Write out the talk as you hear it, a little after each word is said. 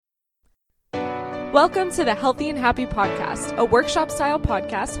Welcome to the Healthy and Happy Podcast, a workshop-style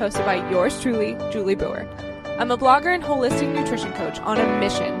podcast hosted by yours truly, Julie Boer. I'm a blogger and holistic nutrition coach on a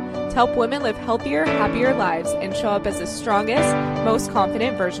mission to help women live healthier, happier lives and show up as the strongest, most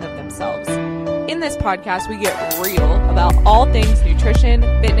confident version of themselves. In this podcast, we get real about all things nutrition,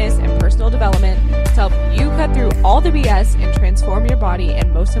 fitness, and personal development to help you cut through all the BS and transform your body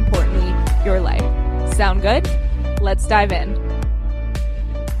and, most importantly, your life. Sound good? Let's dive in.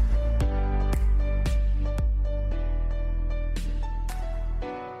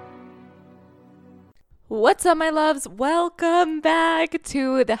 What's up, my loves? Welcome back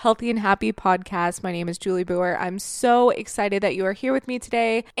to the Healthy and Happy Podcast. My name is Julie Boer. I'm so excited that you are here with me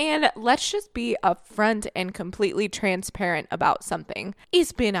today. And let's just be upfront and completely transparent about something.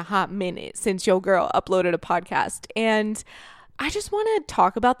 It's been a hot minute since your girl uploaded a podcast, and I just want to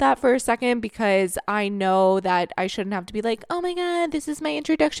talk about that for a second because I know that I shouldn't have to be like, oh my God, this is my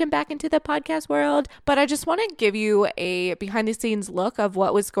introduction back into the podcast world. But I just want to give you a behind the scenes look of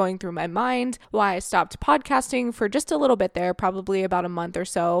what was going through my mind, why I stopped podcasting for just a little bit there, probably about a month or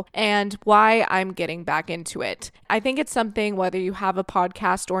so, and why I'm getting back into it. I think it's something, whether you have a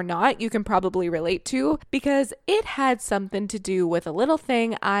podcast or not, you can probably relate to because it had something to do with a little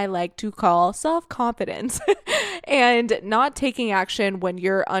thing I like to call self-confidence and not taking action when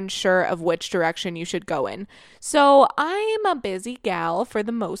you're unsure of which direction you should go in. So I'm a busy gal for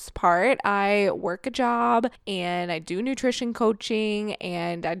the most part. I work a job and I do nutrition coaching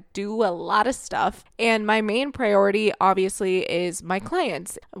and I do a lot of stuff. And my main priority obviously is my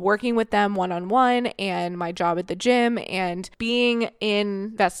clients, working with them one-on-one and my job at the gym and being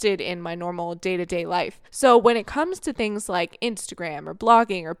invested in my normal day-to-day life. So when it comes to things like Instagram or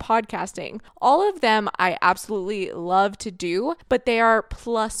blogging or podcasting, all of them I absolutely love to do, but they are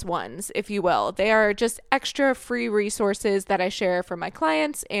plus ones, if you will. They are just extra free resources that I share for my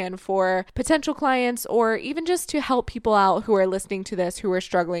clients and for potential clients, or even just to help people out who are listening to this who are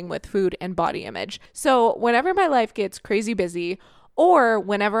struggling with food and body image. So whenever my life gets crazy busy, or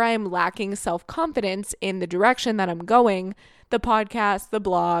whenever I'm lacking self-confidence in the direction that I'm going, the podcast, the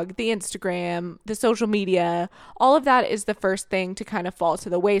blog, the Instagram, the social media, all of that is the first thing to kind of fall to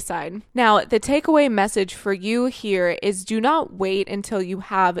the wayside. Now, the takeaway message for you here is do not wait until you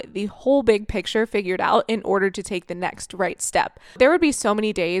have the whole big picture figured out in order to take the next right step. There would be so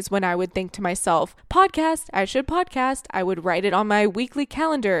many days when I would think to myself, podcast, I should podcast. I would write it on my weekly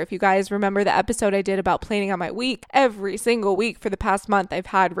calendar. If you guys remember the episode I did about planning on my week, every single week for the past month, I've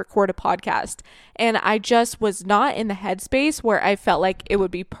had record a podcast. And I just was not in the headspace where I felt like it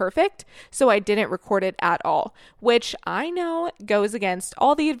would be perfect, so I didn't record it at all, which I know goes against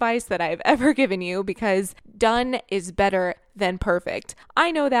all the advice that I've ever given you because done is better than perfect.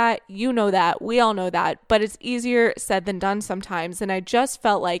 I know that, you know that, we all know that, but it's easier said than done sometimes. And I just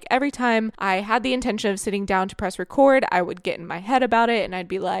felt like every time I had the intention of sitting down to press record, I would get in my head about it and I'd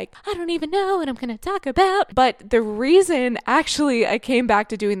be like, I don't even know what I'm going to talk about. But the reason actually I came back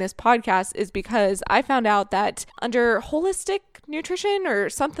to doing this podcast is because I found out that under holistic nutrition or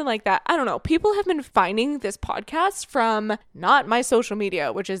something like that, I don't know, people have been finding this podcast from not my social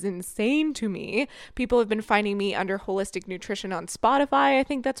media, which is insane to me. People have been finding me under holistic nutrition on Spotify. I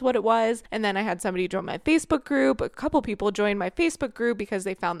think that's what it was. And then I had somebody join my Facebook group. A couple people joined my Facebook group because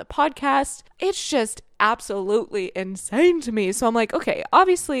they found the podcast. It's just absolutely insane to me. So I'm like, okay,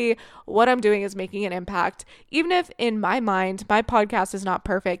 obviously what I'm doing is making an impact. Even if in my mind, my podcast is not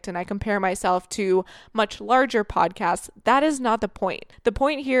perfect and I compare myself to much larger podcasts, that is not the point. The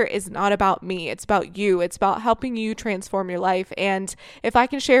point here is not about me. It's about you. It's about helping you transform your life. And if I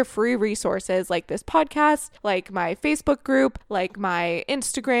can share free resources like this podcast, like my Facebook group, like my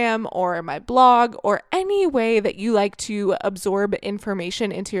Instagram or my blog, or any way that you like to absorb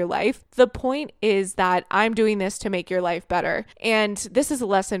information into your life, the point is that I'm doing this to make your life better. And this is a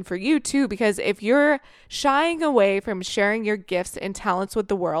lesson for you too, because if you're shying away from sharing your gifts and talents with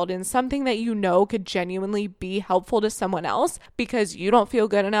the world in something that you know could genuinely be helpful to someone else because you don't feel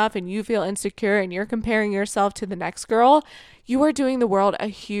good enough and you feel insecure and you're comparing yourself to the next girl, you are doing the world a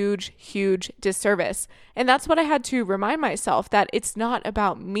huge, huge disservice. And that's what I had to remind myself, that it's not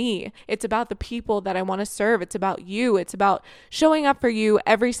about me. It's about the people that I want to serve. It's about you. It's about showing up for you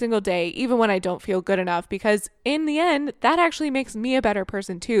every single day, even when I don't feel good enough, because in the end, that actually makes me a better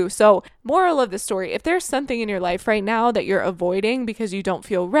person too. So moral of the story, if there's something in your life right now that you're avoiding because you don't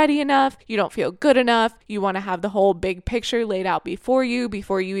feel ready enough, you don't feel good enough, you want to have the whole big picture laid out before you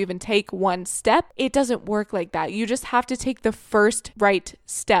even take one step, it doesn't work like that. You just have to take the first right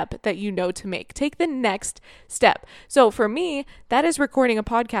step that you know to make. Take the next step. So for me, that is recording a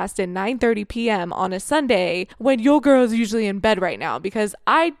podcast at 9:30 p.m. on a Sunday when your girl's usually in bed right now, because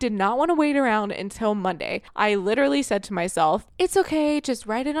I did not want to wait around until Monday. I literally said to myself, it's okay, just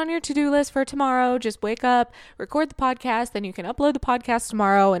write it on your to-do list for tomorrow. Just wake up, record the podcast, then you can upload the podcast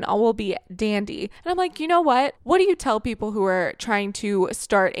tomorrow and all will be dandy. And I'm like, you know what? What do you tell people who are trying to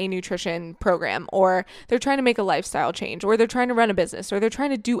start a nutrition program, or they're trying to make a lifestyle change, or they're trying to run a business, or they're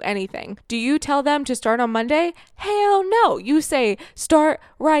trying to do anything? Do you tell them to start on Monday? Hell no. You say start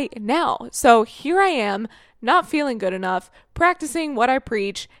right now. So here I am, not feeling good enough, practicing what I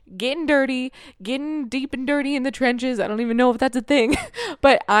preach, getting dirty, getting deep and dirty in the trenches. I don't even know if that's a thing,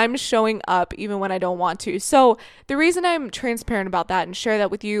 but I'm showing up even when I don't want to. So the reason I'm transparent about that and share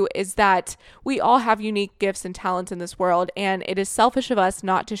that with you is that we all have unique gifts and talents in this world, and it is selfish of us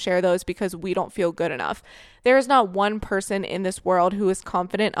not to share those because we don't feel good enough. There is not one person in this world who is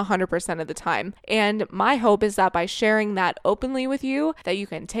confident 100% of the time. And my hope is that by sharing that openly with you, that you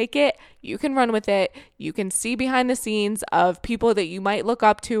can take it, you can run with it, you can see behind the scenes of people that you might look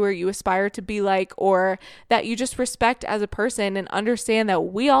up to or you aspire to be like, or that you just respect as a person and understand that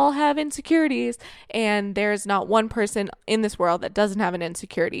we all have insecurities and there's not one person in this world that doesn't have an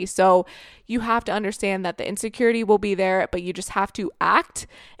insecurity. So you have to understand that the insecurity will be there, but you just have to act.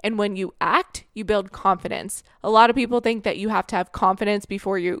 And when you act, you build confidence. A lot of people think that you have to have confidence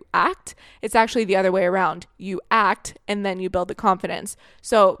before you act. It's actually the other way around. You act and then you build the confidence.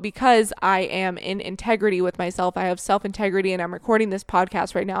 So because I am in integrity with myself, I have self-integrity, and I'm recording this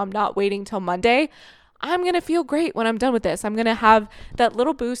podcast right now, I'm not waiting till Monday. I'm going to feel great when I'm done with this. I'm going to have that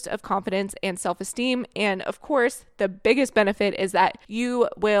little boost of confidence and self-esteem. And of course, the biggest benefit is that you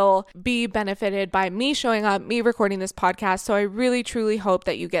will be benefited by me showing up, me recording this podcast. So I really, truly hope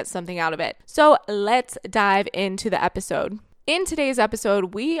that you get something out of it. So let's dive into the episode. In today's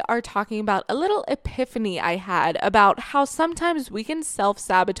episode, we are talking about a little epiphany I had about how sometimes we can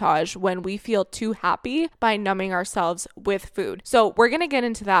self-sabotage when we feel too happy by numbing ourselves with food. So we're going to get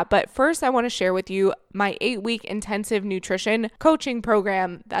into that. But first, I want to share with you my 8-week intensive nutrition coaching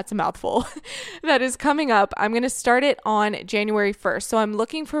program. That's a mouthful. That is coming up. I'm going to start it on January 1st. So I'm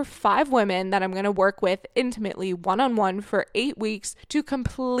looking for 5 women that I'm going to work with intimately one-on-one for 8 weeks to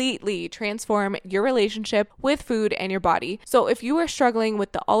completely transform your relationship with food and your body. So if you are struggling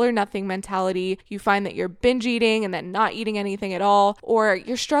with the all or nothing mentality, you find that you're binge eating and then not eating anything at all, or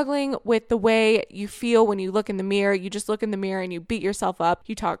you're struggling with the way you feel when you look in the mirror, you just look in the mirror and you beat yourself up,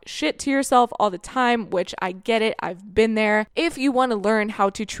 you talk shit to yourself all the time, which I get it, I've been there. If you want to learn how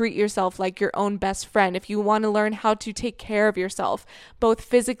to treat yourself like your own best friend, if you want to learn how to take care of yourself, both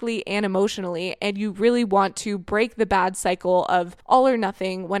physically and emotionally, and you really want to break the bad cycle of all or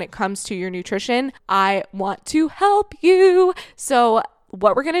nothing when it comes to your nutrition, I want to help you. So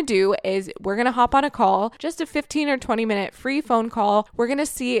what we're going to do is we're going to hop on a call, just a 15 or 20 minute free phone call. We're going to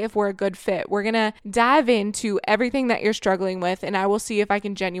see if we're a good fit. We're going to dive into everything that you're struggling with, and I will see if I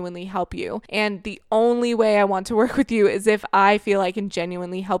can genuinely help you. And the only way I want to work with you is if I feel I can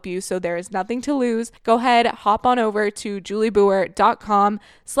genuinely help you. So there is nothing to lose. Go ahead, hop on over to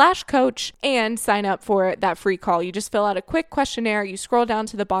juliebauer.com/coach and sign up for that free call. You just fill out a quick questionnaire, you scroll down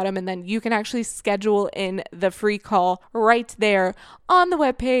to the bottom, and then you can actually schedule in the free call right there on the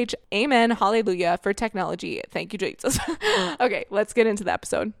webpage. Amen. Hallelujah for technology. Thank you, Jesus. Okay, let's get into the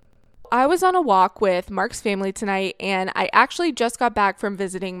episode. I was on a walk with Mark's family tonight, and I actually just got back from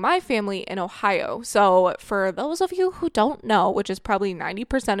visiting my family in Ohio. So for those of you who don't know, which is probably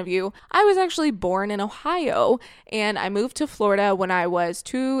 90% of you, I was actually born in Ohio, and I moved to Florida when I was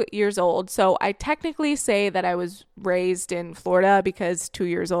 2 years old. So I technically say that I was raised in Florida because 2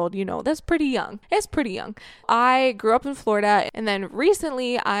 years old, that's pretty young. It's pretty young. I grew up in Florida, and then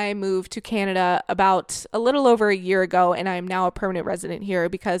recently I moved to Canada about a little over a year ago, and I'm now a permanent resident here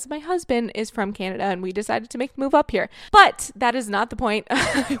because my husband is from Canada and we decided to make the move up here. But that is not the point.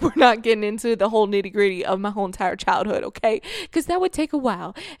 We're not getting into the whole nitty-gritty of my whole entire childhood, okay? Because that would take a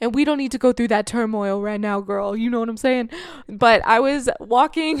while, and we don't need to go through that turmoil right now, girl. You know what I'm saying? But I was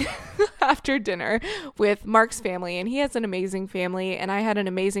walking after dinner with Mark's family, and he has an amazing family, and I had an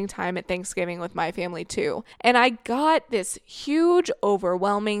amazing time at Thanksgiving with my family too. And I got this huge,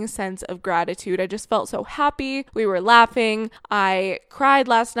 overwhelming sense of gratitude. I just felt so happy. We were laughing. I cried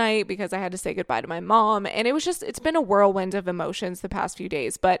last night because I had to say goodbye to my mom. And it's been a whirlwind of emotions the past few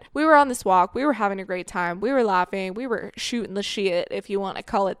days. But we were on this walk. We were having a great time. We were laughing. We were shooting the shit, if you want to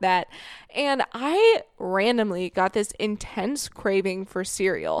call it that. And I randomly got this intense craving for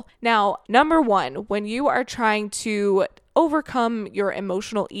cereal. Now, number one, when you are trying to overcome your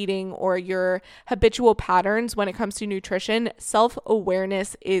emotional eating or your habitual patterns when it comes to nutrition,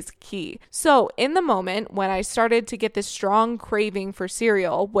 self-awareness is key. So in the moment when I started to get this strong craving for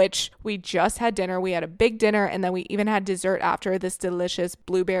cereal, which we just had dinner, we had a big dinner, and then we even had dessert after, this delicious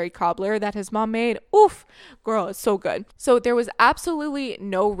blueberry cobbler that his mom made. Oof, girl, it's so good. So there was absolutely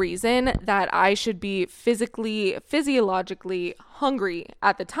no reason that I should be physiologically hungry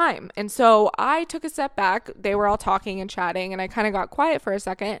at the time. And so I took a step back. They were all talking and chatting, and I kind of got quiet for a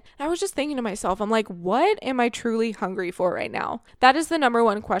second. And I was just thinking to myself, I'm like, what am I truly hungry for right now? That is the number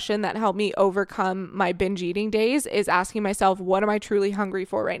one question that helped me overcome my binge eating days, is asking myself, what am I truly hungry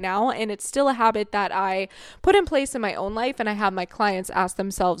for right now? And it's still a habit that I put in place in my own life, and I have my clients ask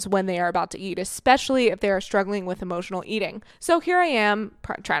themselves when they are about to eat, especially if they are struggling with emotional eating. So here I am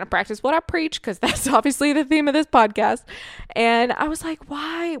trying to practice what I preach, because that's obviously the theme of this podcast. And I was like,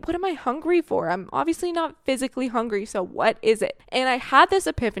 why? What am I hungry for? I'm obviously not physically hungry. So what is it? And I had this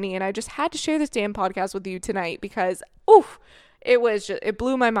epiphany, and I just had to share this damn podcast with you tonight because, oof, it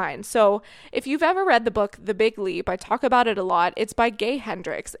blew my mind. So if you've ever read the book, The Big Leap, I talk about it a lot. It's by Gay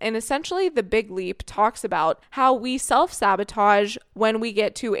Hendricks. And essentially The Big Leap talks about how we self-sabotage when we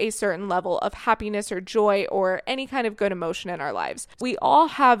get to a certain level of happiness or joy or any kind of good emotion in our lives. We all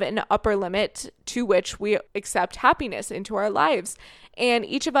have an upper limit to which we accept happiness into our lives. And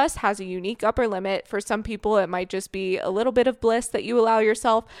each of us has a unique upper limit. For some people, it might just be a little bit of bliss that you allow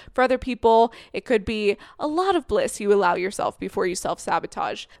yourself. For other people, it could be a lot of bliss you allow yourself before you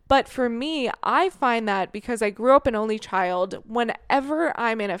self-sabotage. But for me, I find that because I grew up an only child, whenever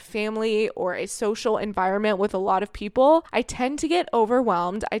I'm in a family or a social environment with a lot of people, I tend to get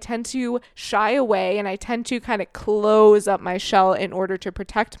overwhelmed. I tend to shy away, and I tend to kind of close up my shell in order to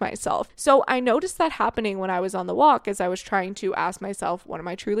protect myself. So I noticed that happening when I was on the walk as I was trying to ask myself, what am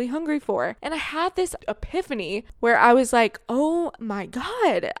I truly hungry for? And I had this epiphany where I was like, oh my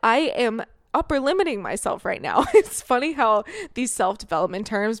God, I am upper limiting myself right now. It's funny how these self-development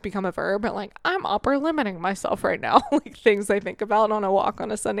terms become a verb, but like, I'm upper limiting myself right now, like things I think about on a walk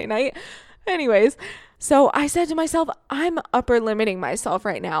on a Sunday night. Anyways, so I said to myself, I'm upper limiting myself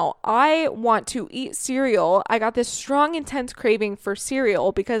right now. I want to eat cereal. I got this strong, intense craving for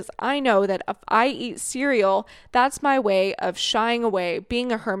cereal because I know that if I eat cereal, that's my way of shying away,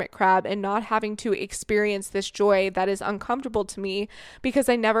 being a hermit crab, and not having to experience this joy that is uncomfortable to me because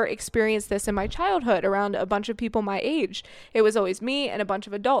I never experienced this in my childhood around a bunch of people my age. It was always me and a bunch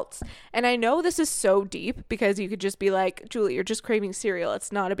of adults. And I know this is so deep because you could just be like, Julie, you're just craving cereal.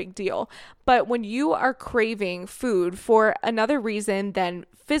 It's not a big deal. But when you are craving food for another reason than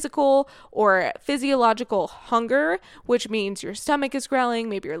physical or physiological hunger, which means your stomach is growling,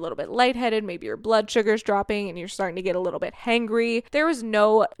 maybe you're a little bit lightheaded, maybe your blood sugar's dropping and you're starting to get a little bit hangry. There was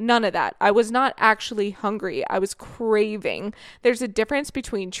none of that. I was not actually hungry. I was craving. There's a difference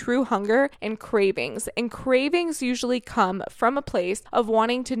between true hunger and cravings. And cravings usually come from a place of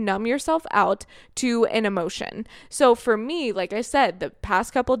wanting to numb yourself out to an emotion. So for me, like I said, the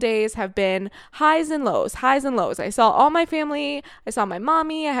past couple days have been highs and lows. I saw all my family. I saw my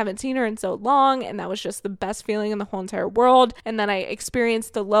mommy. I haven't seen her in so long, and that was just the best feeling in the whole entire world. And then I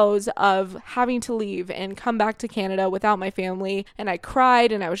experienced the lows of having to leave and come back to Canada without my family, and I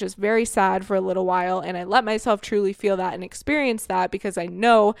cried, and I was just very sad for a little while, and I let myself truly feel that and experience that because I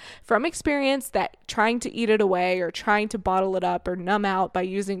know from experience that trying to eat it away or trying to bottle it up or numb out by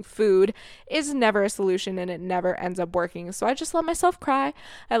using food is never a solution, and it never ends up working. So I just let myself cry.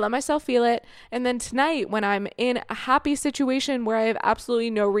 I let myself feel it. And then tonight, when I'm in a happy situation where I have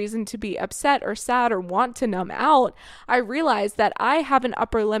absolutely no reason to be upset or sad or want to numb out, I realize that I have an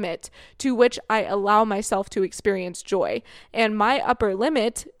upper limit to which I allow myself to experience joy. And my upper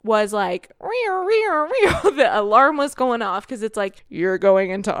limit was like, the alarm was going off because it's like, you're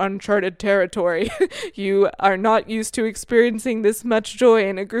going into uncharted territory. You are not used to experiencing this much joy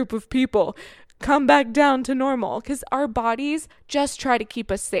in a group of people. Come back down to normal, because our bodies just try to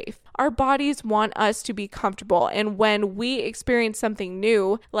keep us safe. Our bodies want us to be comfortable. And when we experience something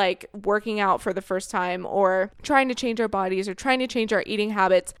new, like working out for the first time or trying to change our bodies or trying to change our eating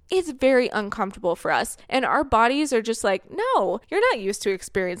habits, it's very uncomfortable for us. And our bodies are just like, no, you're not used to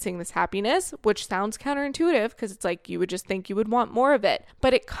experiencing this happiness, which sounds counterintuitive because it's like you would just think you would want more of it.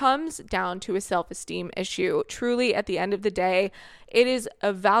 But it comes down to a self-esteem issue. Truly, at the end of the day, it is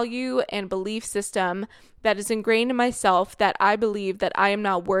a value and belief system that is ingrained in myself that I believe that I am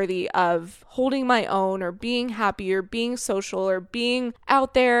not worthy of holding my own or being happy or being social or being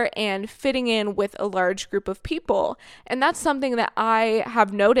out there and fitting in with a large group of people. And that's something that I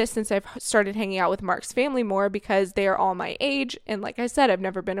have noticed since I've started hanging out with Mark's family more, because they are all my age. And like I said, I've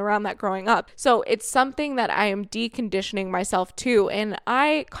never been around that growing up. So it's something that I am deconditioning myself to. And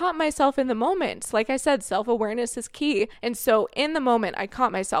I caught myself in the moment. Like I said, self-awareness is key. And so in the moment, I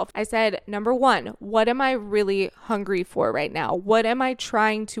caught myself. I said, number one, what am I really hungry for right now? What am I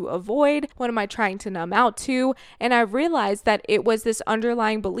trying to avoid? What am I trying to numb out to? And I realized that it was this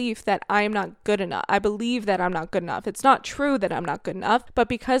underlying belief that I am not good enough. I believe that I'm not good enough. It's not true that I'm not good enough, but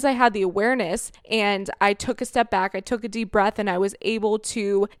because I had the awareness and I took a step back, I took a deep breath, and I was able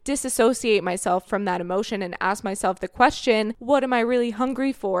to disassociate myself from that emotion and ask myself the question, what am I really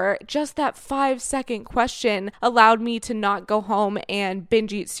hungry for? Just that 5-second question allowed me to not go home and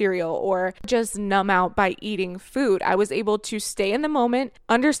binge eat cereal or just numb out by eating food. I was able to stay in the moment,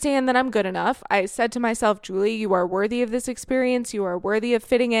 understand that I'm good enough. I said to myself, Julie, you are worthy of this experience. You are worthy of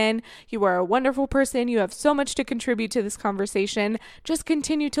fitting in. You are a wonderful person. You have so much to contribute to this conversation. Just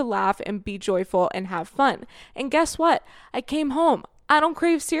continue to laugh and be joyful and have fun. And guess what? I came home. I don't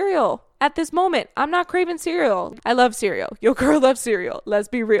crave cereal. At this moment, I'm not craving cereal. I love cereal. Your girl loves cereal. Let's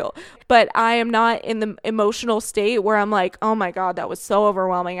be real. But I am not in the emotional state where I'm like, oh my God, that was so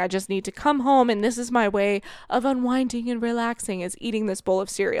overwhelming. I just need to come home and this is my way of unwinding and relaxing, is eating this bowl of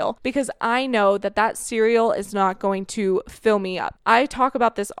cereal. Because I know that that cereal is not going to fill me up. I talk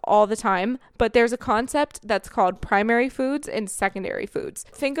about this all the time, but there's a concept that's called primary foods and secondary foods.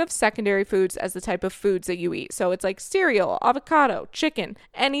 Think of secondary foods as the type of foods that you eat. So it's like cereal, avocado, chicken,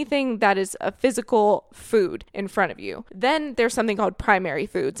 anything that is a physical food in front of you. Then there's something called primary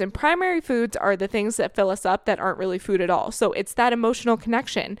foods, and primary foods are the things that fill us up that aren't really food at all. So it's that emotional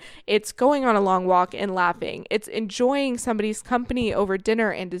connection. It's going on a long walk and laughing. It's enjoying somebody's company over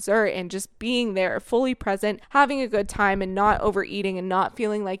dinner and dessert and just being there, fully present, having a good time and not overeating and not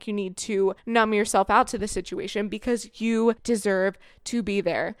feeling like you need to numb yourself out to the situation, because you deserve to be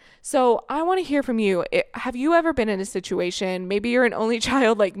there. So I want to hear from you. Have you ever been in a situation, maybe you're an only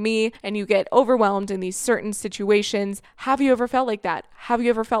child like me, and you get overwhelmed in these certain situations? Have you ever felt like that? Have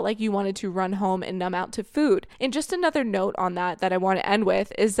you ever felt like you wanted to run home and numb out to food? And just another note on that I want to end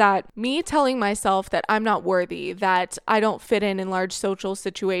with is that me telling myself that I'm not worthy, that I don't fit in large social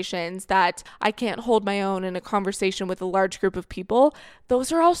situations, that I can't hold my own in a conversation with a large group of people,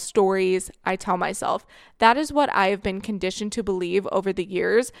 those are all stories I tell myself. That is what I have been conditioned to believe over the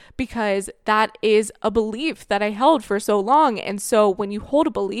years, because that is a belief that I held for so long. And so when you hold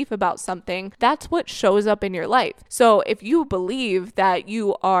a belief about something, that's what shows up in your life. So if you believe that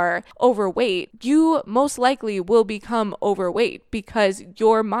you are overweight, you most likely will become overweight, because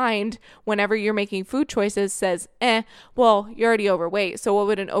your mind, whenever you're making food choices, says, well, you're already overweight. So what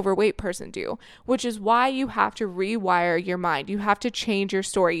would an overweight person do? Which is why you have to rewire your mind. You have to change your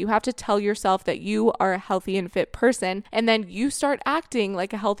story. You have to tell yourself that you are a healthy and fit person, and then you start acting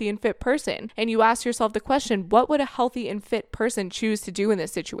like a healthy and fit person. And you ask yourself the question, what would a healthy and fit person choose to do in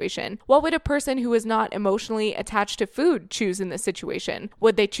this situation? What would a person who is not emotionally attached to food choose in this situation?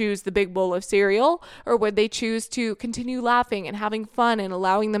 Would they choose the big bowl of cereal, or would they choose to continue laughing and having fun and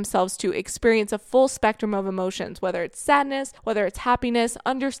allowing themselves to experience a full spectrum of emotions, whether it's sadness, whether it's happiness,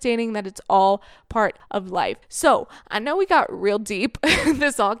 understanding that it's all part of life? So I know we got real deep.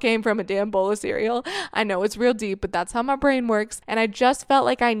 This all came from a damn bowl of cereal. I know it's real deep, but that's how my brain works. And I just felt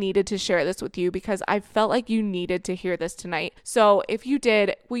like I needed to share this with you, because I felt like you needed to hear this tonight. So if you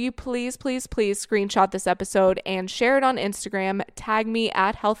did, will you please screenshot this episode and share it on Instagram, tag me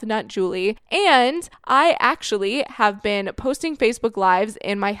at HealthNutJulie. And I actually have been posting Facebook Lives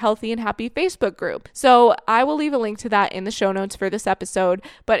in my Healthy and Happy Facebook group. So I will leave a link to that in the show notes for this episode.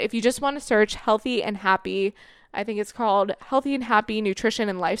 But if you just want to search Healthy and Happy, I think it's called Healthy and Happy Nutrition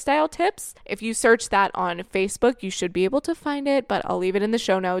and Lifestyle Tips. If you search that on Facebook, you should be able to find it, but I'll leave it in the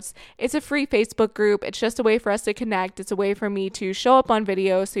show notes. It's a free Facebook group. It's just a way for us to connect. It's a way for me to show up on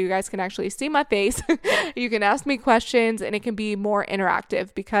video so you guys can actually see my face. You can ask me questions, and it can be more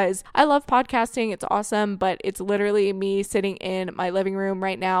interactive, because I love podcasting. It's awesome, but it's literally me sitting in my living room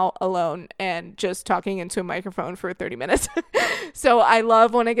right now alone and just talking into a microphone for 30 minutes. So I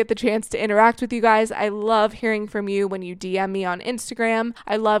love when I get the chance to interact with you guys. I love hearing hearing from you when you DM me on Instagram.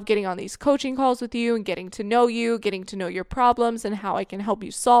 I love getting on these coaching calls with you and getting to know you, getting to know your problems and how I can help you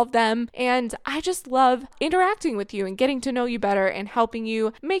solve them. And I just love interacting with you and getting to know you better and helping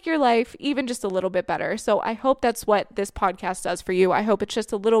you make your life even just a little bit better. So I hope that's what this podcast does for you. I hope it's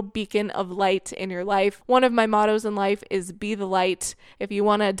just a little beacon of light in your life. One of my mottos in life is be the light. If you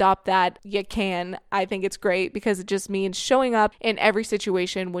want to adopt that, you can. I think it's great because it just means showing up in every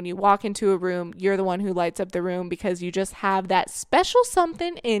situation. When you walk into a room, you're the one who lights up the room because you just have that special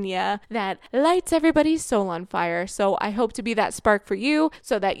something in you that lights everybody's soul on fire. So I hope to be that spark for you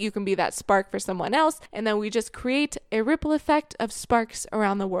so that you can be that spark for someone else. And then we just create a ripple effect of sparks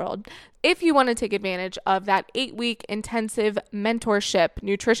around the world. If you want to take advantage of that 8-week intensive mentorship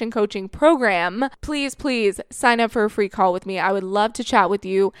nutrition coaching program, please sign up for a free call with me. I would love to chat with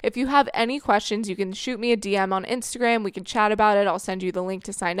you. If you have any questions, you can shoot me a DM on Instagram. We can chat about it. I'll send you the link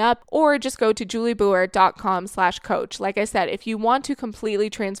to sign up, or just go to juliebauer.com/coach. Like I said, if you want to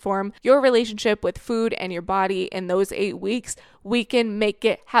completely transform your relationship with food and your body in those 8 weeks, we can make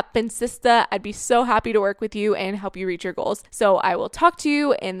it happen, sister. I'd be so happy to work with you and help you reach your goals. So I will talk to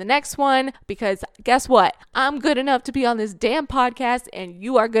you in the next one, because guess what? I'm good enough to be on this damn podcast, and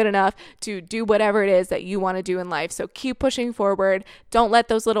you are good enough to do whatever it is that you want to do in life. So keep pushing forward. Don't let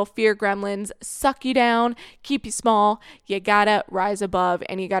those little fear gremlins suck you down, keep you small. You gotta rise above,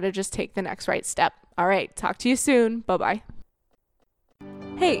 and you gotta just take the next right step. All right, talk to you soon. Bye-bye.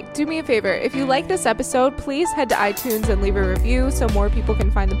 Hey, do me a favor. If you like this episode, please head to iTunes and leave a review so more people can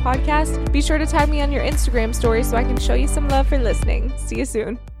find the podcast. Be sure to tag me on your Instagram story so I can show you some love for listening. See you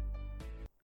soon.